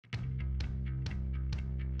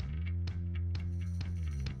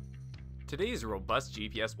Today's robust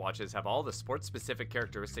GPS watches have all the sports-specific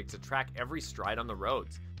characteristics to track every stride on the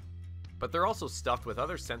roads. But they're also stuffed with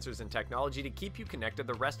other sensors and technology to keep you connected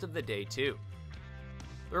the rest of the day too.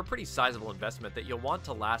 They're a pretty sizable investment that you'll want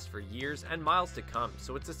to last for years and miles to come,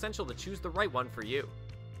 so it's essential to choose the right one for you.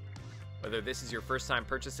 Whether this is your first time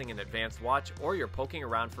purchasing an advanced watch or you're poking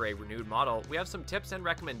around for a renewed model, we have some tips and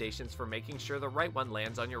recommendations for making sure the right one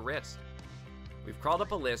lands on your wrist. We've crawled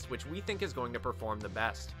up a list which we think is going to perform the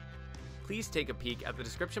best. Please take a peek at the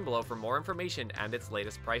description below for more information and its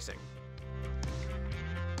latest pricing.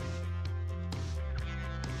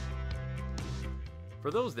 For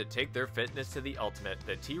those that take their fitness to the ultimate,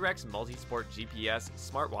 the T-Rex Multisport GPS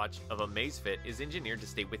smartwatch of Amazfit is engineered to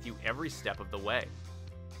stay with you every step of the way.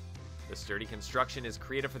 The sturdy construction is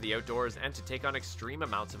created for the outdoors and to take on extreme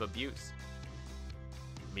amounts of abuse.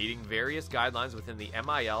 Meeting various guidelines within the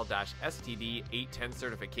MIL-STD 810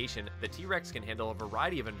 certification, the T-Rex can handle a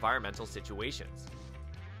variety of environmental situations.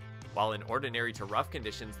 While in ordinary to rough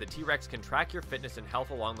conditions, the T-Rex can track your fitness and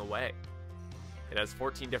health along the way. It has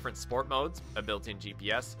 14 different sport modes, a built-in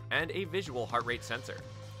GPS, and a visual heart rate sensor.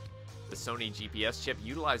 The Sony GPS chip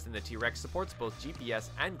utilized in the T-Rex supports both GPS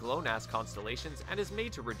and GLONASS constellations and is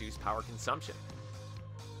made to reduce power consumption.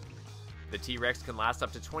 The T-Rex can last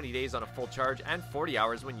up to 20 days on a full charge and 40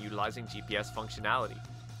 hours when utilizing GPS functionality.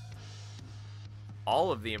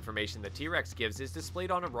 All of the information the T-Rex gives is displayed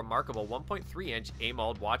on a remarkable 1.3-inch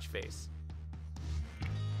AMOLED watch face.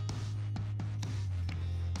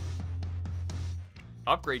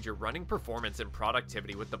 Upgrade your running performance and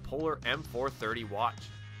productivity with the Polar M430 Watch.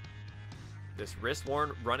 This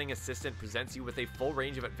wrist-worn running assistant presents you with a full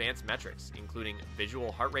range of advanced metrics, including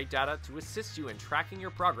visual heart rate data to assist you in tracking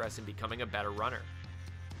your progress and becoming a better runner.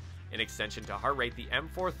 In extension to heart rate, the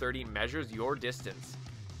M430 measures your distance,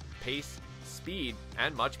 pace, speed,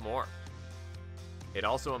 and much more. It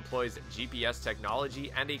also employs GPS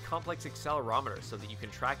technology and a complex accelerometer so that you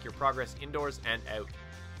can track your progress indoors and out.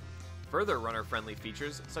 Further runner-friendly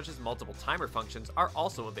features, such as multiple timer functions, are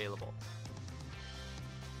also available.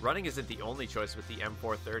 Running isn't the only choice with the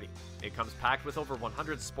M430. It comes packed with over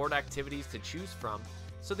 100 sport activities to choose from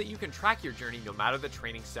so that you can track your journey no matter the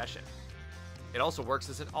training session. It also works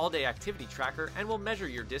as an all-day activity tracker and will measure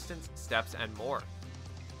your distance, steps, and more.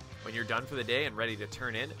 When you're done for the day and ready to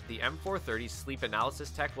turn in, the M430's sleep analysis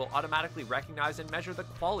tech will automatically recognize and measure the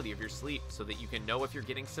quality of your sleep so that you can know if you're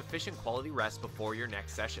getting sufficient quality rest before your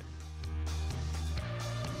next session.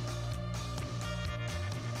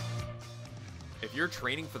 If you're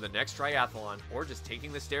training for the next triathlon or just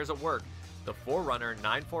taking the stairs at work, the Forerunner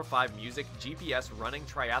 945 Music GPS Running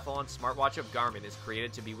Triathlon Smartwatch of Garmin is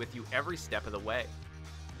created to be with you every step of the way.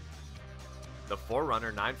 The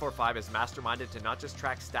Forerunner 945 is masterminded to not just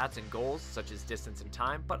track stats and goals such as distance and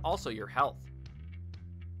time, but also your health.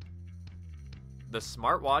 The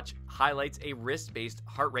smartwatch highlights a wrist-based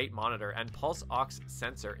heart rate monitor and pulse ox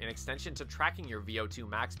sensor in extension to tracking your VO2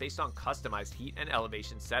 max based on customized heat and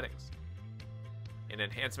elevation settings. In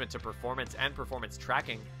enhancement to performance and performance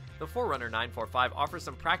tracking, the Forerunner 945 offers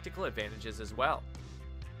some practical advantages as well.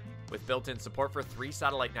 With built-in support for 3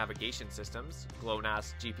 satellite navigation systems,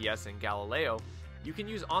 GLONASS, GPS, and Galileo, you can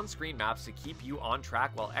use on-screen maps to keep you on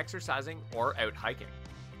track while exercising or out hiking.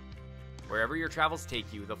 Wherever your travels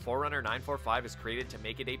take you, the Forerunner 945 is created to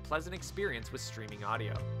make it a pleasant experience with streaming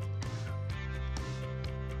audio.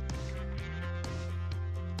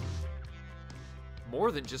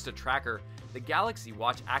 More than just a tracker, the Galaxy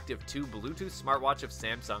Watch Active 2 Bluetooth smartwatch of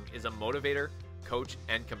Samsung is a motivator, coach,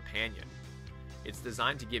 and companion. It's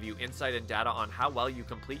designed to give you insight and data on how well you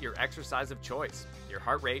complete your exercise of choice, your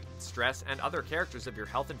heart rate, stress, and other characters of your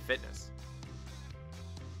health and fitness.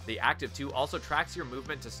 The Active 2 also tracks your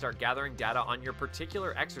movement to start gathering data on your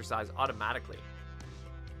particular exercise automatically.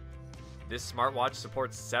 This smartwatch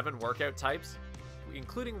supports 7 workout types,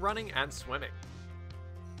 including running and swimming.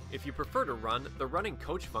 If you prefer to run, the running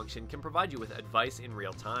coach function can provide you with advice in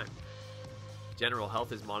real time. General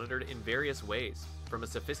health is monitored in various ways, from a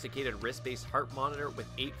sophisticated wrist-based heart monitor with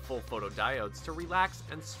 8 full photodiodes to relax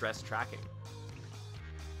and stress tracking.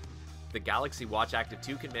 The Galaxy Watch Active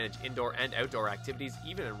 2 can manage indoor and outdoor activities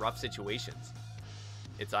even in rough situations.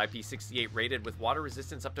 It's IP68 rated with water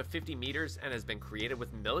resistance up to 50 meters and has been created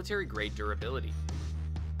with military-grade durability.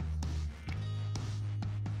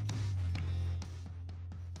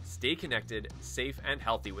 Stay connected, safe, and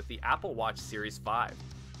healthy with the Apple Watch Series 5.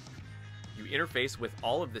 You interface with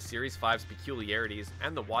all of the Series 5's peculiarities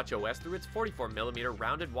and the watchOS through its 44mm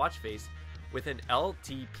rounded watch face with an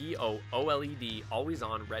LTPO OLED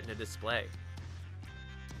always-on Retina display.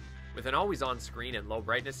 With an always-on screen and low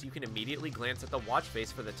brightness, you can immediately glance at the watch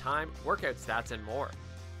face for the time, workout stats, and more.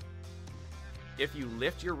 if you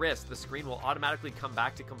lift your wrist, the screen will automatically come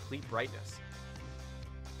back to complete brightness.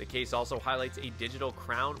 The case also highlights a digital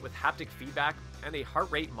crown with haptic feedback and a heart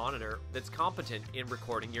rate monitor that's competent in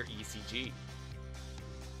recording your ECG.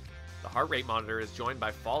 The heart rate monitor is joined by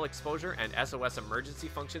fall exposure and SOS emergency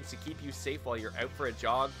functions to keep you safe while you're out for a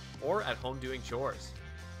jog or at home doing chores.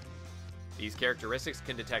 These characteristics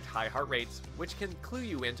can detect high heart rates, which can clue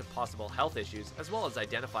you into possible health issues, as well as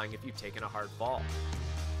identifying if you've taken a hard fall.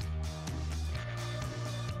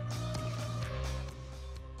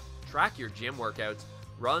 Track your gym workouts,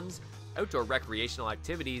 runs, outdoor recreational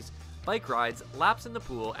activities, bike rides, laps in the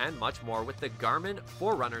pool, and much more with the Garmin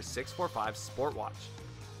Forerunner 645 Sportwatch.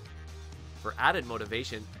 For added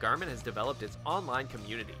motivation, Garmin has developed its online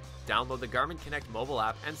community. Download the Garmin Connect mobile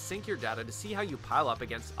app and sync your data to see how you pile up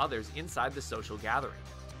against others inside the social gathering.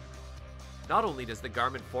 Not only does the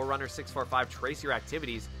Garmin Forerunner 645 trace your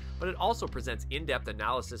activities, but it also presents in-depth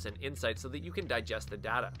analysis and insights so that you can digest the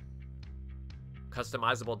data.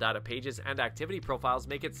 Customizable data pages and activity profiles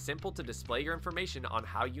make it simple to display your information on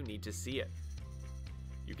how you need to see it.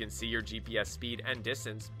 You can see your GPS speed and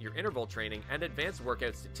distance, your interval training and advanced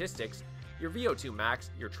workout statistics, your VO2 max,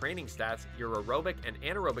 your training stats, your aerobic and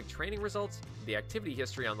anaerobic training results, the activity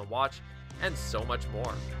history on the watch, and so much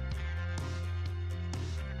more.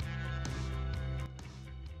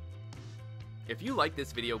 If you like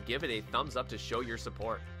this video, give it a thumbs up to show your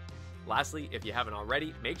support. Lastly, if you haven't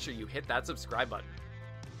already, make sure you hit that subscribe button.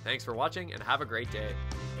 Thanks for watching and have a great day.